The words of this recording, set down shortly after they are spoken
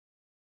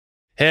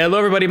Hello,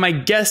 everybody. My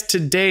guest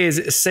today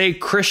is Say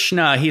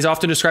Krishna. He's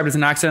often described as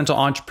an accidental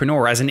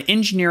entrepreneur. As an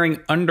engineering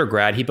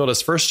undergrad, he built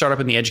his first startup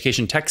in the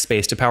education tech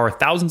space to power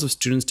thousands of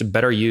students to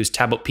better use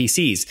tablet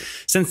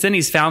PCs. Since then,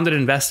 he's founded,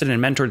 invested,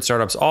 and mentored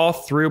startups all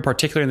through,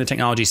 particularly in the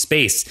technology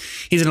space.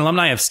 He's an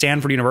alumni of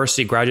Stanford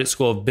University Graduate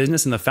School of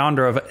Business and the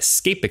founder of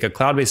Scapic, a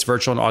cloud-based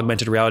virtual and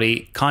augmented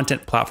reality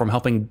content platform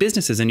helping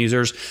businesses and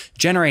users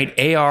generate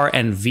AR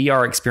and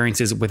VR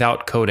experiences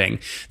without coding.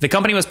 The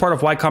company was part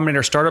of Y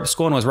Combinator Startup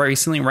School and was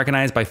recently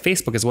recognized by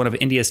Facebook as one of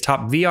India's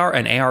top VR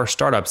and AR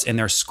startups in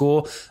their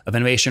School of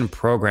Innovation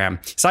program.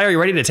 Sai, are you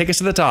ready to take us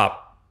to the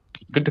top?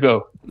 Good to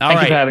go.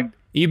 Thank you for having me.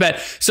 You bet.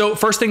 So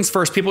first things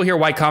first, people hear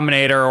Y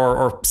Combinator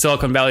or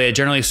Silicon Valley, they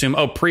generally assume,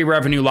 oh,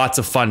 pre-revenue, lots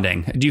of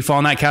funding. Do you fall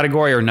in that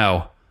category or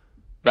no?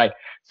 Right.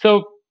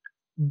 So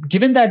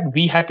given that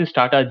we had to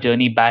start our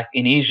journey back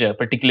in Asia,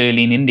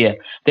 particularly in India,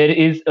 there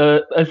is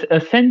a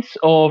sense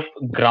of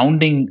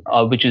grounding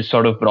which is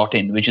sort of brought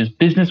in, which is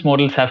business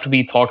models have to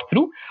be thought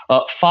through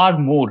far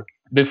more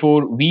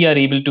before we are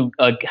able to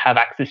have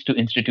access to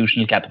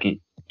institutional capital.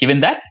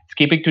 Given that,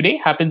 Scapic today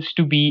happens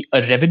to be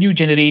a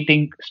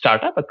revenue-generating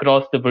startup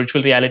across the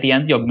virtual reality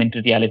and the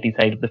augmented reality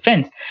side of the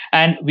fence.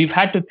 And we've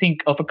had to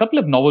think of a couple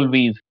of novel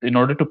ways in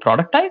order to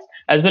productize,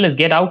 as well as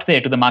get out there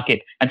to the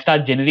market and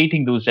start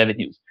generating those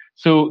revenues.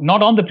 So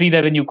not on the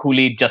pre-revenue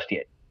Kool-Aid just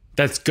yet.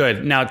 That's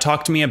good. Now,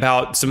 talk to me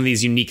about some of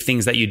these unique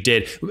things that you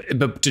did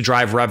to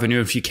drive revenue.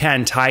 If you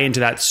can, tie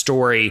into that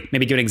story,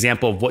 maybe give an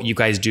example of what you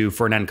guys do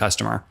for an end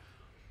customer.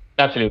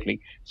 Absolutely.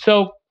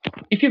 So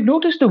if you've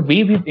noticed, the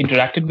way we've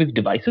interacted with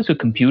devices or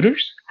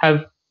computers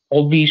have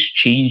always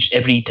changed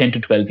every 10 to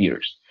 12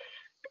 years.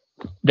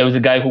 There was a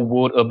guy who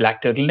wore a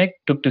black turtleneck,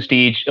 took to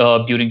stage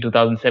during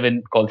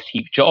 2007 called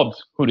Steve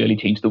Jobs, who really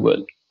changed the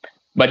world.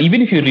 But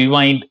even if you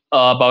rewind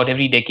about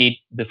every decade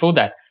before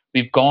that,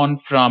 we've gone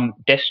from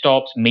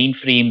desktops,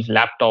 mainframes,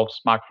 laptops,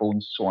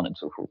 smartphones, so on and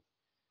so forth,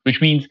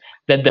 which means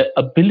that the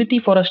ability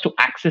for us to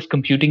access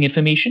computing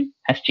information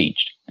has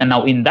changed. And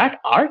now in that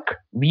arc,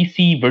 we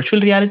see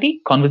virtual reality,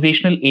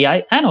 conversational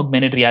AI, and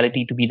augmented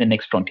reality to be the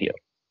next frontier.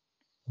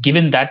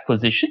 Given that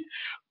position,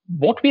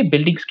 what we're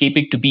building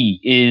Scapic to be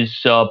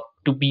is to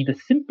be the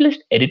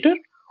simplest editor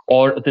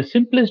or the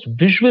simplest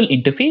visual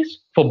interface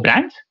for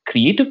brands,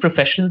 creative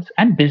professionals,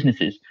 and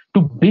businesses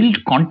to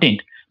build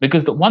content.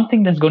 Because the one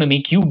thing that's going to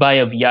make you buy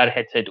a VR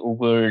headset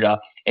over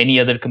any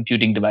other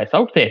computing device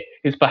out there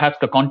is perhaps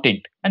the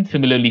content, and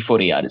similarly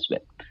for AR as well.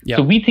 Yep.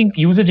 So we think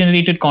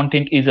user-generated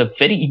content is a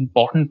very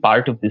important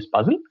part of this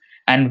puzzle,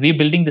 and we're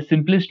building the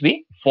simplest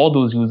way for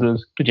those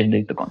users to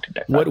generate the content.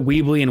 What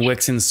Weebly and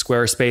Wix and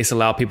Squarespace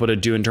allow people to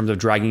do in terms of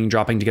dragging and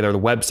dropping together the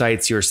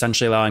websites, you're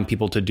essentially allowing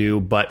people to do,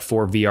 but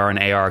for VR and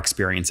AR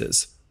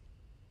experiences.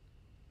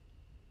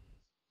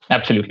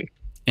 Absolutely.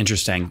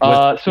 Interesting.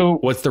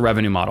 What's the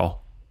revenue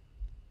model?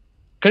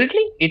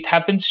 Currently, it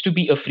happens to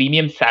be a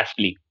freemium SaaS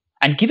play.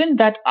 And given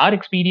that our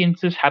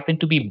experiences happen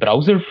to be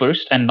browser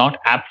first and not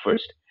app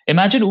first,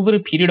 imagine over a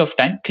period of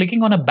time,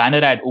 clicking on a banner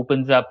ad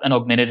opens up an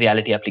augmented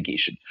reality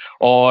application,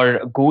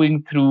 or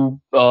going through,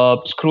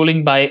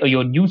 scrolling by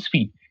your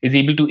newsfeed is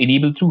able to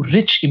enable through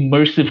rich,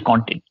 immersive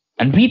content.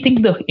 And we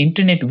think the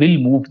internet will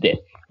move there,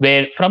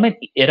 where from an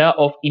era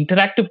of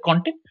interactive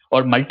content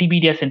or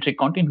multimedia centric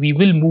content, we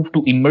will move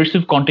to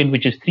immersive content,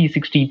 which is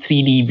 360,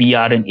 3D,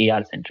 VR, and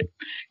AR centric.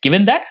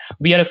 Given that,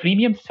 we are a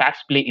freemium SaaS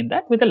play in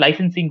that with a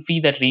licensing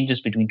fee that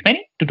ranges between $20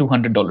 to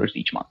 $200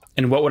 each month.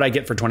 And what would I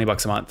get for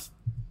 $20 a month?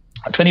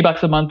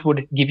 $20 a month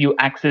would give you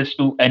access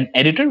to an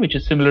editor, which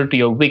is similar to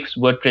your Wix,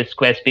 WordPress,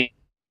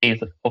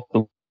 Squarespace, of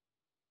the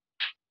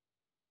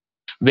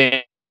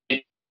where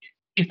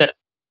that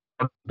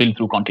build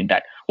through content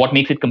ad. What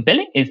makes it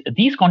compelling is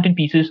these content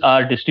pieces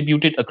are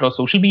distributed across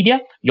social media,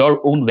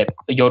 your own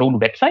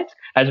websites,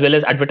 as well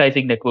as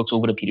advertising networks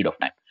over a period of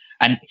time.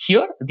 And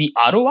here, the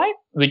ROI,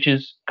 which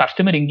is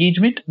customer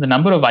engagement, the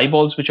number of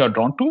eyeballs which are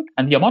drawn to it,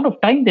 and the amount of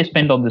time they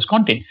spend on this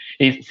content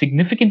is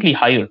significantly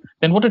higher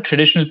than what a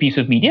traditional piece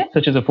of media,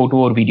 such as a photo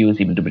or video, is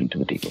able to bring to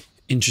the table.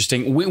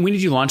 Interesting. When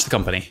did you launch the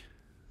company?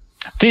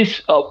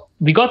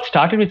 We got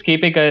started with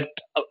Scapic at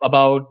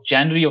about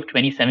January of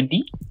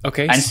 2017.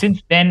 Okay. And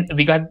since then,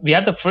 we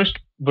had the first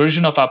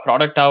version of our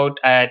product out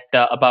at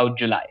about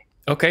July.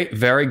 Okay,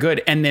 very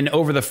good. And then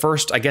over the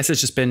first, I guess it's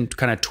just been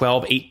kind of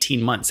 12,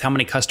 18 months. How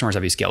many customers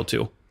have you scaled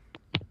to?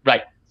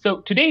 Right.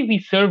 So today we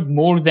serve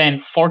more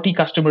than 40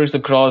 customers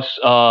across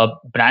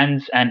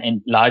brands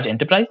and large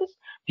enterprises.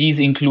 These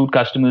include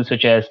customers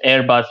such as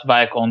Airbus,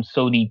 Viacom,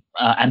 Sony,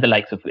 and the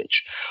likes of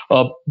which.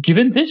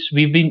 Given this,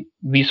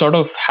 we sort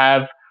of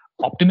have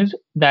optimism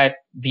that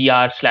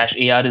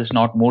VR/AR is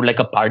not more like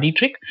a party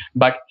trick,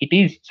 but it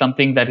is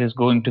something that is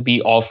going to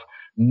be of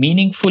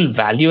meaningful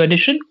value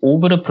addition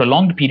over a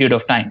prolonged period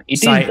of time. It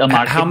is a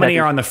market. How many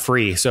are on the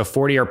free? So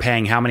 40 are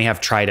paying. How many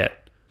have tried it?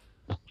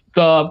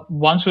 The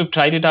ones who've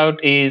tried it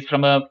out is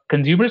from a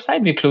consumer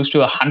side, we're close to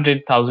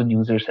 100,000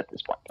 users at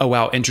this point. Oh,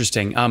 wow.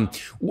 Interesting.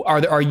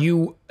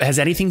 Has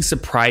anything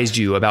surprised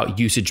you about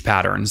usage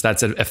patterns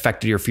that's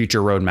affected your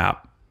future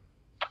roadmap?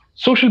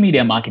 Social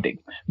media marketing.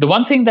 The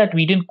one thing that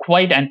we didn't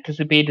quite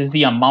anticipate is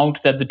the amount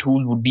that the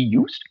tool would be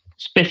used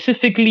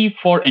specifically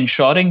for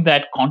ensuring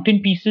that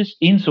content pieces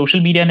in social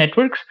media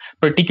networks,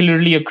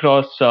 particularly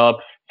across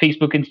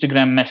Facebook,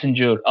 Instagram,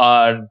 Messenger,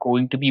 are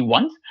going to be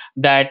ones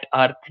that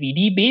are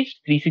 3D based,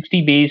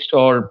 360 based,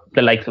 or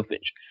the likes of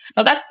which.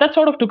 Now that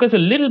sort of took us a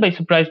little by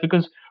surprise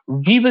because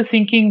we were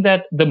thinking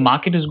that the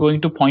market is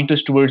going to point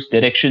us towards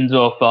directions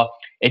of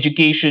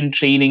education,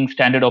 training,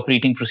 standard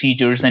operating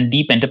procedures, and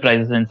deep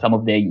enterprises in some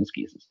of their use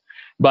cases.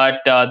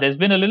 But there's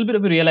been a little bit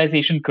of a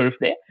realization curve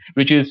there,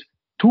 which is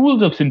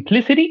tools of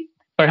simplicity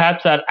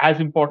perhaps are as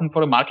important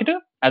for a marketer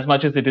as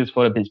much as it is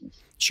for a business.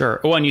 Sure.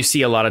 Well, and you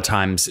see a lot of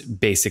times,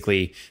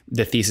 basically,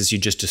 the thesis you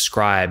just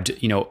described,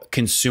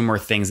 consumer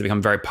things that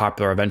become very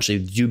popular eventually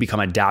do become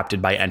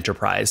adapted by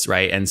enterprise,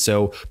 right? And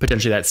so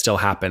potentially that still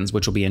happens,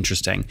 which will be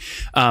interesting.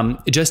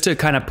 Just to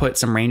kind of put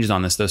some ranges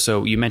on this, though.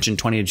 So you mentioned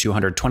 20 to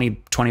 200,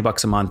 20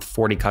 bucks a month,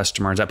 40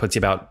 customers. That puts you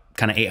about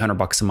kind of 800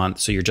 bucks a month.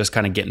 So you're just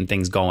kind of getting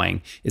things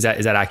going. Is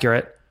that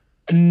accurate?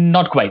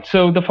 Not quite.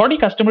 So the 40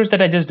 customers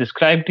that I just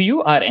described to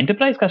you are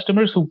enterprise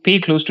customers who pay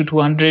close to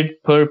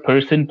 200 per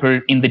person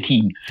in the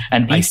team.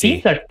 And these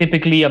teams are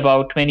typically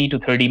about 20 to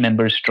 30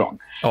 members strong,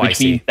 which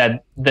means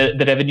that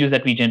the revenues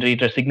that we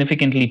generate are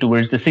significantly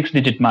towards the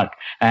 6-digit mark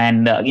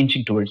and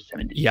inching towards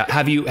 7 digits. Yeah.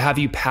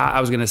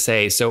 I was going to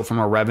say, so from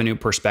a revenue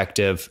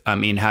perspective, I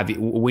mean,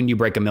 when you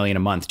break $1 million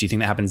a month, do you think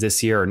that happens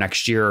this year or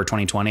next year or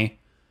 2020?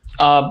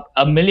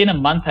 $1 million a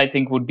month, I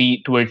think, would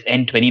be towards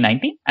end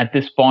 2019. At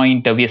this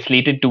point, we are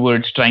slated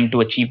towards trying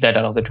to achieve that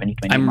around the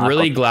 2020. I'm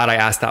really glad I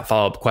asked that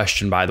follow-up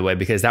question, by the way,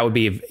 because that would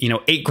be,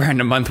 $8,000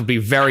 a month would be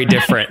very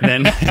different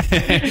than.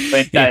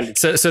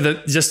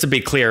 Just to be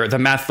clear, the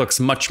math looks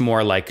much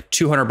more like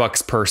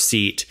 $200 per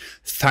seat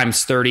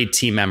times 30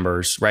 team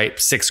members, right?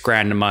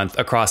 $6,000 a month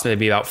across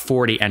maybe about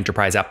 40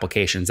 enterprise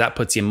applications. That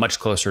puts you much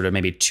closer to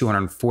maybe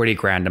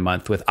 $240,000 a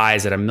month with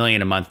eyes at $1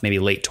 million a month, maybe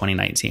late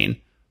 2019.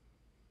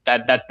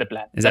 That's the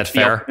plan. Is that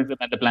fair?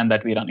 That's the plan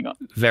that we're running on.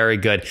 Very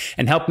good.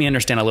 And help me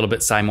understand a little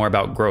bit, Si, more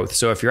about growth.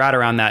 So if you're at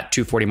around that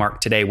 240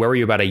 mark today, where were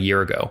you about a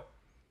year ago?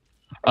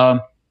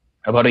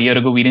 About a year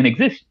ago, we didn't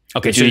exist.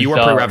 Okay, so you were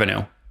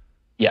pre-revenue.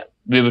 Yeah,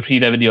 we were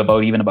pre-revenue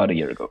about a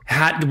year ago.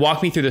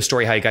 Walk me through the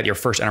story how you got your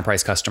first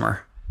enterprise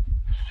customer.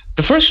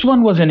 The first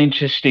one was an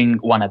interesting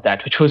one at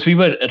that, which was we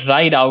were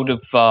right out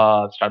of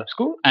startup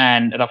school,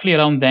 and roughly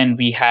around then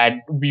we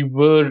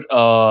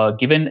were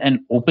given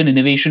an open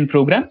innovation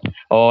program,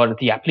 or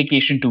the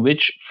application to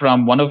which,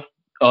 from one of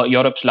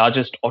Europe's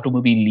largest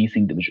automobile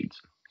leasing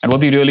divisions. And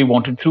what we really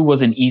wanted through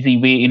was an easy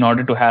way in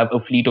order to have a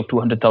fleet of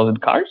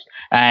 200,000 cars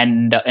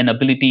and an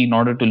ability in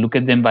order to look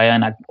at them via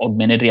an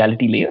augmented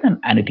reality layer and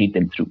annotate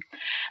them through.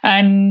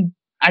 And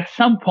at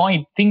some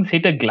point, things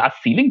hit a glass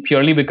ceiling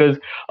purely because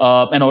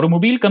an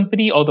automobile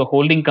company or the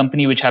holding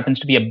company, which happens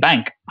to be a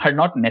bank, are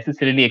not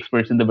necessarily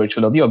experts in the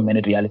virtual or the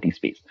augmented reality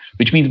space,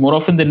 which means more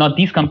often than not,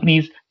 these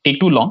companies take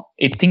too long.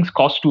 Things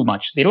cost too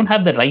much. They don't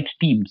have the right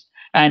teams,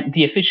 and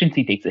the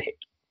efficiency takes a hit.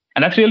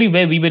 And that's really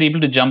where we were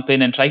able to jump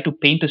in and try to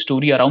paint a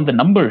story around the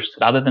numbers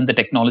rather than the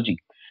technology.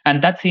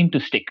 And that seemed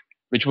to stick,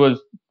 which was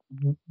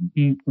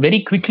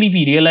very quickly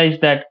we realized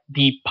that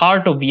the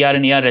part of VR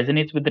and AR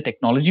resonates with the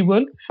technology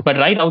world, but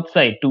right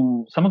outside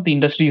to some of the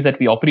industries that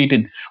we operate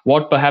in,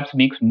 what perhaps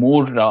makes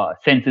more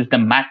sense is the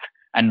math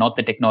and not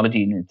the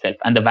technology in itself.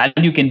 And the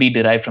value can be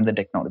derived from the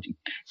technology.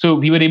 So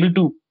we were able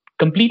to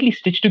completely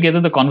stitch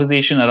together the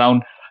conversation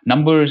around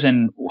numbers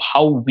and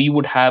how we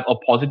would have a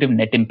positive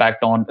net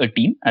impact on a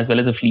team as well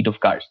as a fleet of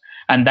cars.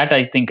 And that,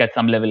 I think, at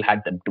some level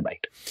had them to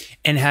bite.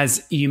 And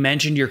you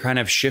mentioned you're kind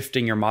of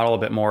shifting your model a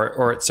bit more,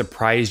 or it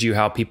surprised you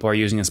how people are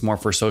using this more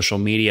for social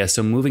media.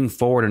 So moving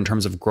forward in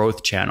terms of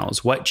growth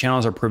channels, what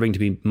channels are proving to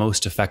be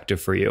most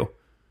effective for you?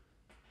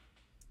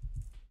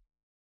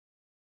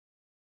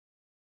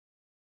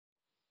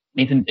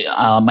 Nathan,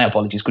 my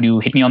apologies. Could you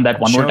hit me on that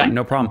one more time?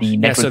 No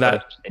problem. Yeah, so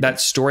that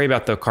story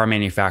about the car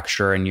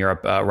manufacturer in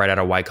Europe, right out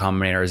of Y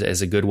Combinator,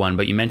 is a good one.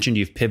 But you mentioned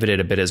you've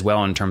pivoted a bit as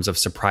well in terms of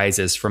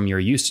surprises from your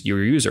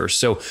users.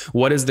 So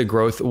what is the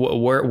growth?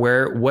 What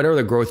are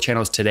the growth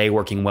channels today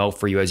working well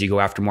for you as you go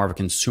after more of a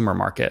consumer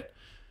market?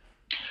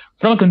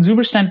 From a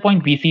consumer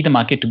standpoint, we see the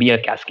market to be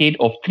a cascade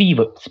of 3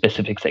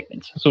 specific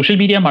segments: social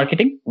media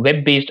marketing,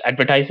 web-based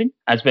advertising,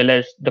 as well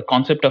as the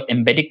concept of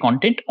embedding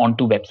content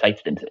onto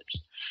websites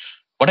themselves.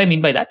 What I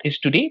mean by that is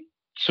today,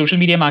 social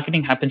media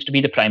marketing happens to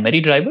be the primary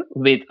driver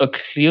with a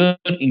clear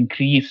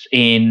increase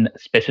in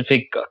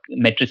specific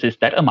matrices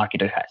that a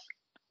marketer has.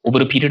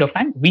 Over a period of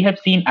time, we have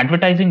seen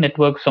advertising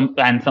networks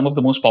and some of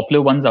the most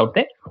popular ones out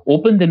there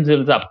open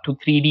themselves up to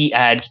 3D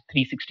ads,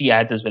 360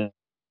 ads, as well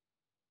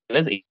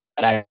as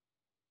ad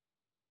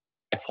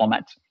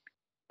formats.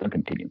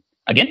 Continue.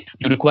 Again,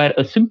 you require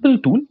a simple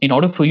tool in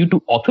order for you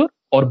to author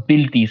or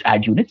build these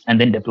ad units and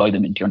then deploy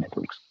them into your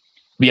networks.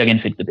 We again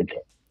fit the bill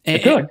there. The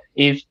third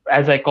is,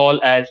 as I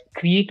call, as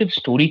creative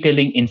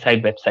storytelling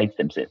inside websites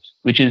themselves,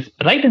 which is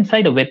right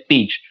inside a web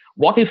page.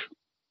 What if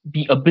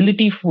the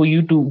ability for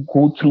you to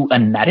go through a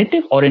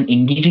narrative or an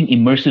engaging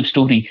immersive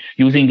story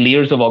using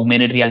layers of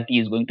augmented reality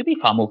is going to be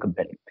far more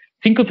compelling?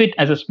 think of it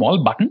as a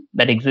small button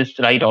that exists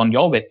right on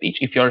your webpage.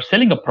 If you're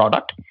selling a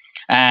product,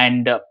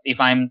 and if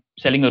I'm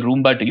selling a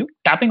Roomba to you,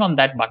 tapping on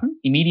that button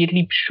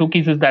immediately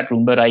showcases that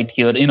Roomba right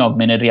here in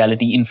augmented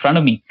reality in front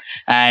of me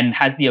and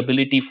has the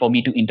ability for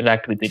me to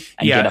interact with it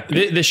and get up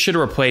to it. This should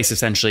replace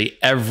essentially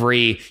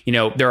every,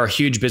 there are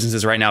huge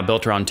businesses right now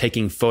built around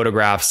taking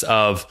photographs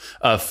of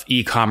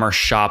e-commerce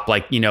shop,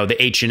 like, the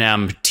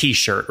H&M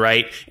t-shirt,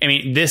 right? I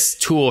mean, this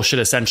tool should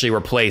essentially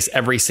replace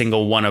every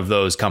single one of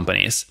those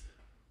companies.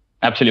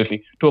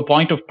 Absolutely. To a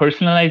point of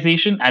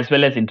personalization as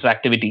well as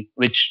interactivity,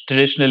 which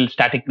traditional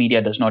static media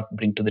does not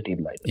bring to the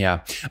table either. Yeah.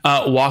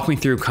 Walk me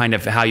through kind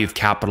of how you've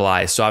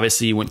capitalized. So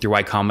obviously you went through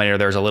Y Combinator.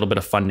 There's a little bit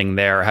of funding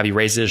there. Have you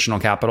raised additional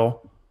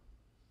capital?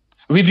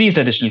 We've raised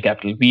additional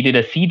capital. We did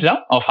a seed round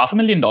of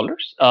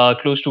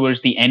 $500,000 close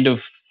towards the end of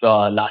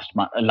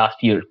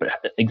last year,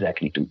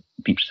 exactly, to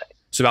be precise.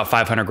 So about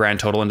 500 grand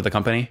total into the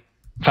company?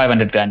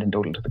 500 grand in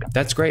total to the company.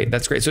 That's great.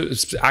 That's great. So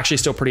it's actually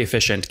still pretty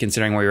efficient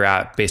considering where you're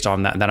at based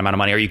on that amount of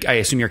money. I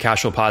assume you're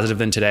cash flow positive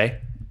then today?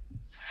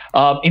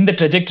 In the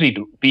trajectory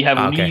too, we have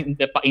only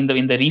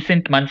in the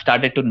recent months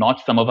started to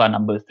notch some of our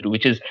numbers through,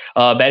 which is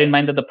bear in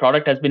mind that the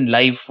product has been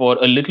live for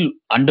a little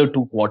under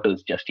 2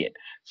 quarters just yet.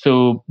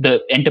 So the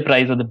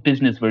enterprise or the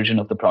business version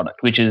of the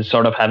product, which is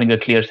sort of having a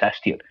clear SaaS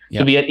tier.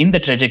 Yep. So we are in the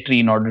trajectory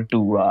in order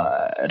to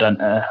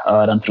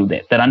run through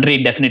there. The run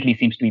rate definitely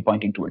seems to be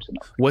pointing towards the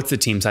number. What's the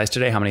team size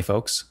today? How many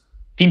folks?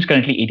 Team's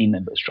currently 18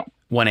 members strong.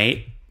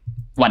 18?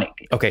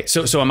 180. Okay,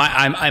 so am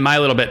I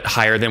a little bit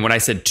higher than when I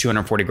said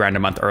 240 grand a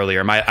month earlier?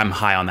 I'm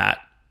high on that?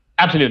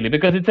 Absolutely,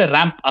 because it's a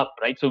ramp up,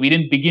 right? So we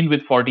didn't begin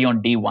with 40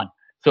 on day one.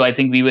 So I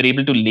think we were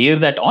able to layer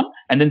that on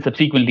and then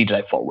subsequently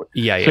drive forward.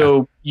 Yeah.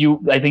 So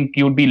I think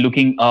you would be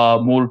looking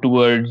more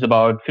towards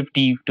about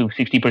 50 to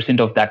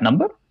 60% of that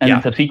number, and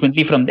then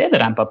subsequently from there the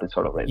ramp up is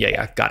sort of right.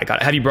 Yeah, got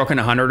it. Have you broken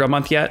 100 a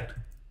month yet?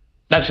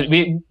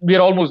 Absolutely. We're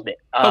almost there.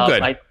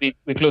 Good.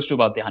 We're close to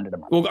about the 100 a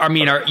month. Well, I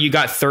mean, you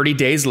got 30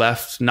 days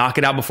left. Knock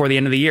it out before the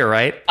end of the year,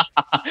 right?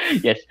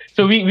 Yes.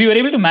 So we were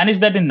able to manage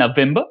that in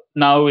November.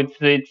 Now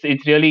it's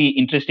really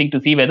interesting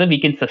to see whether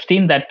we can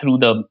sustain that through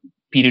the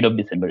period of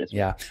December as well.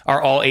 Yeah.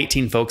 Are all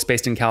 18 folks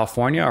based in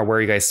California, or where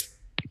are you guys?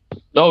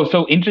 Oh,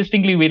 so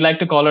interestingly, we'd like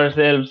to call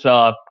ourselves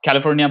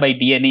California by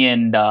DNA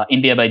and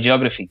India by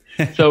geography.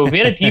 So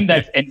we're a team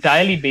that's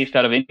entirely based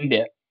out of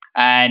India.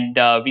 And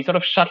we sort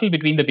of shuttle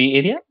between the Bay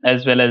Area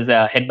as well as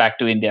head back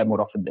to India more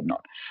often than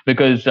not.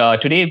 Because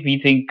today we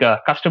think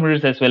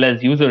customers as well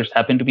as users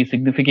happen to be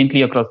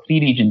significantly across 3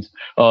 regions,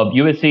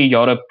 USA,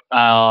 Europe,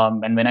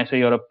 and when I say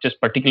Europe,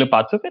 just particular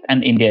parts of it,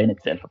 and India in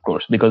itself, of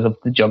course, because of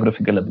the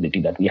geographical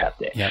ability that we have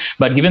there. Yep.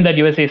 But given that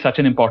USA is such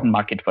an important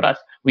market for us,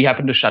 we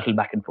happen to shuttle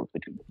back and forth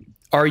between the two.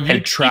 Are you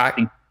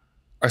tracking?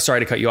 Sorry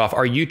to cut you off.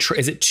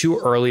 Is it too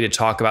early to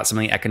talk about some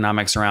of the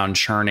economics around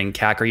churn and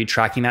CAC? Are you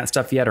tracking that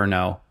stuff yet or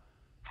no?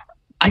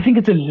 I think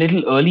it's a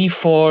little early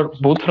for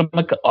both from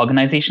an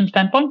organization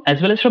standpoint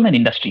as well as from an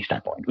industry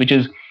standpoint, which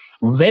is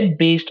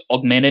web-based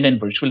augmented and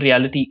virtual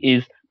reality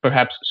is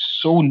perhaps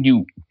so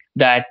new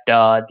that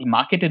the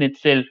market in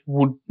itself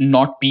would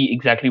not be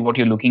exactly what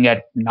you're looking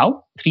at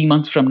now, 3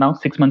 months from now,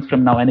 6 months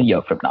from now, and a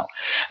year from now.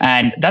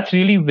 And that's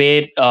really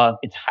where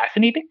it's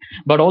fascinating,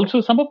 but also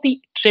some of the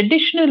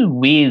traditional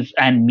ways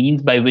and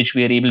means by which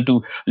we are able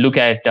to look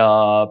at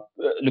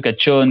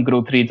churn,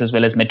 growth rates, as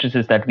well as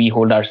matrices that we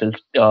hold ourselves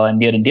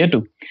near and dear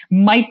to,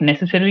 might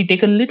necessarily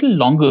take a little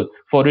longer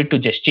for it to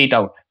gestate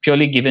out,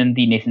 purely given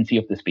the nascency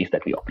of the space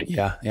that we operate.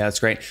 Yeah, that's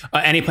great.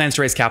 Any plans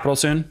to raise capital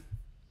soon?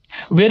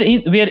 We're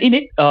in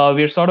it.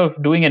 We're sort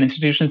of doing an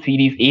institutional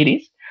Series A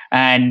raise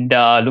and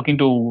looking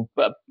to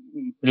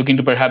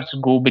perhaps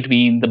go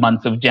between the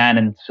months of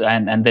Jan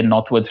and then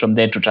northwards from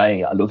there to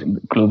try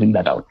closing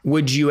that out.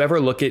 Would you ever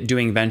look at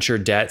doing venture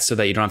debt so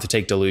that you don't have to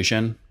take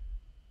dilution?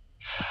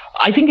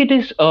 I think it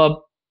is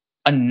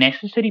a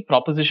necessary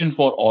proposition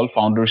for all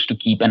founders to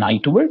keep an eye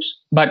towards.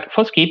 But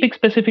for Scapex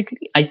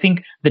specifically, I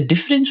think the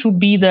difference would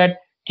be that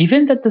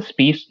given that the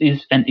space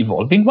is an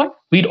evolving one,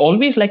 we'd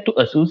always like to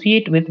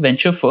associate with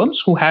venture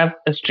firms who have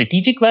a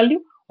strategic value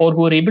or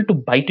who are able to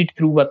bite it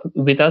through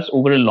with us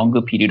over a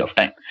longer period of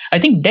time. I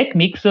think debt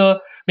makes a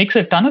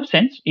ton of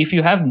sense if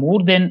you have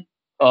more than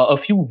a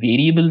few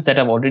variables that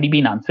have already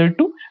been answered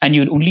to, and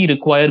you only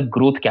require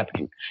growth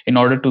capital in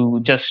order to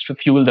just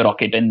fuel the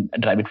rocket and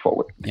drive it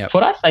forward. Yep.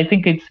 For us, I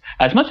think it's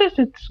as much as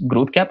it's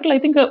growth capital, I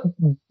think a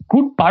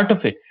good part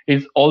of it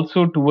is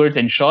also towards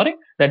ensuring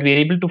that we're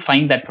able to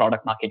find that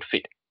product market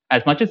fit.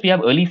 As much as we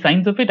have early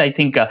signs of it, I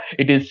think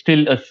it is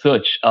still a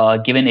search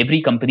given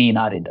every company in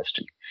our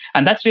industry.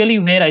 And that's really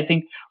where I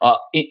think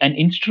an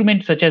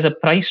instrument such as a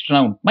priced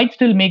round might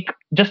still make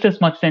just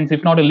as much sense,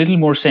 if not a little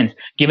more sense,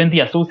 given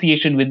the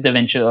association with the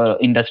venture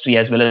industry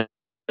as well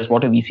as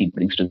what a VC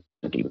brings to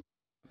the table.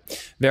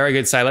 Very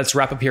good, Sai. Let's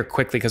wrap up here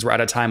quickly because we're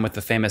out of time with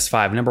the famous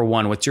 5. Number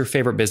 1, what's your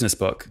favorite business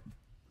book?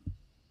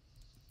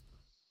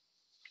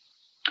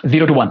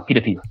 0 to 1,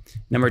 Peter Thiel.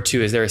 Number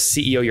 2, is there a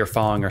CEO you're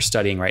following or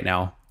studying right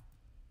now?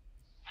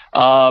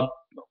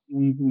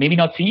 Maybe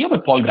not CEO,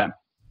 but Paul Graham.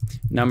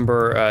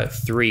 Number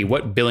 3,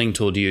 what billing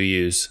tool do you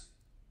use?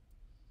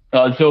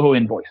 Zoho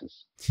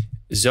Invoices.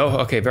 Zoho.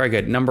 Okay, very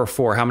good. Number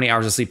 4, how many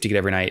hours of sleep do you get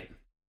every night?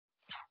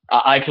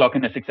 I clock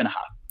in at 6.5.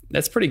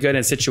 That's pretty good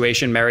in a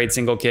situation, married,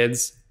 single,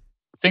 kids.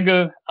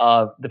 Single,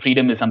 the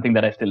freedom is something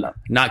that I still love.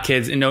 Not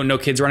kids, no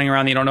kids running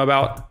around that you don't know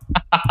about?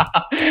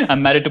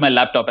 I'm married to my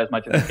laptop as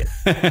much as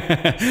I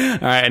can.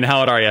 All right, and how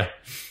old are you?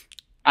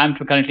 I'm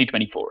currently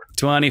 24.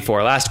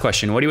 24. Last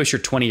question. What do you wish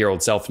your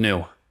 20-year-old self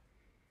knew?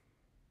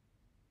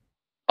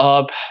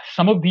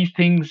 Some of these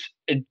things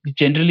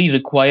generally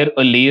require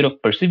a layer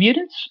of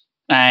perseverance,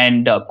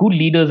 and good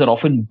leaders are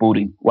often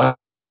boring. What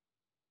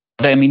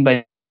I mean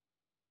by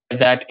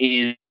that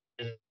is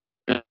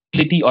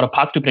predictability or a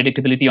path to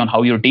predictability on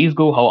how your days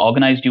go, how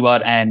organized you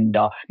are, and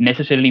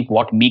necessarily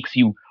what makes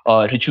you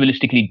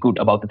ritualistically good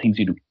about the things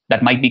you do.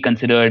 That might be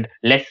considered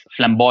less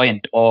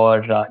flamboyant,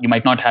 or you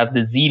might not have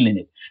the zeal in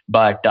it.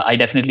 But I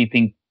definitely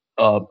think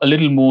a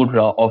little more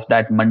of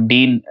that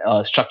mundane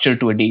structure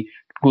to a day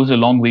goes a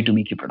long way to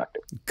make you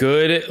productive.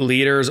 Good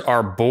leaders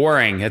are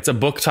boring. It's a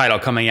book title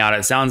coming out.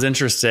 It sounds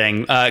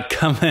interesting.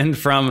 Coming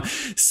from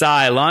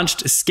Sai.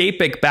 Launched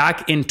Scapic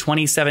back in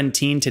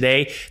 2017.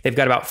 Today, they've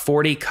got about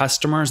 40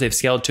 customers. They've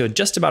scaled to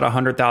just about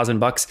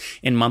 $100,000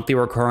 in monthly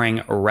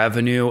recurring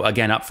revenue.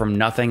 Again, up from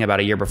nothing about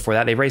a year before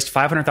that. They've raised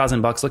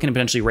 $500,000, looking to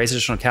potentially raise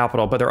additional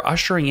capital, but they're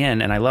ushering in,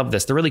 and I love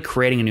this, they're really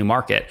creating a new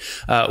market,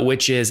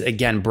 which is,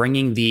 again,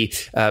 bringing the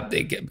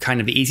kind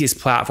of the easiest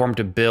platform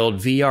to build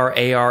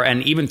VR, AR,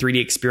 and even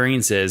 3D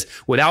experiences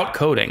without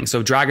coding.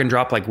 So drag and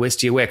drop like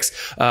Wistia Wix,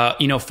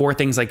 for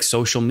things like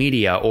social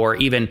media, or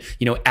even,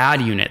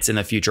 ad units in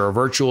the future, or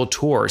virtual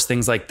tours,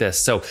 things like this.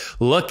 So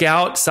look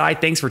out. Sai,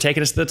 thanks for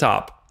taking us to the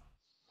top.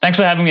 Thanks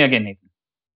for having me again, Nate.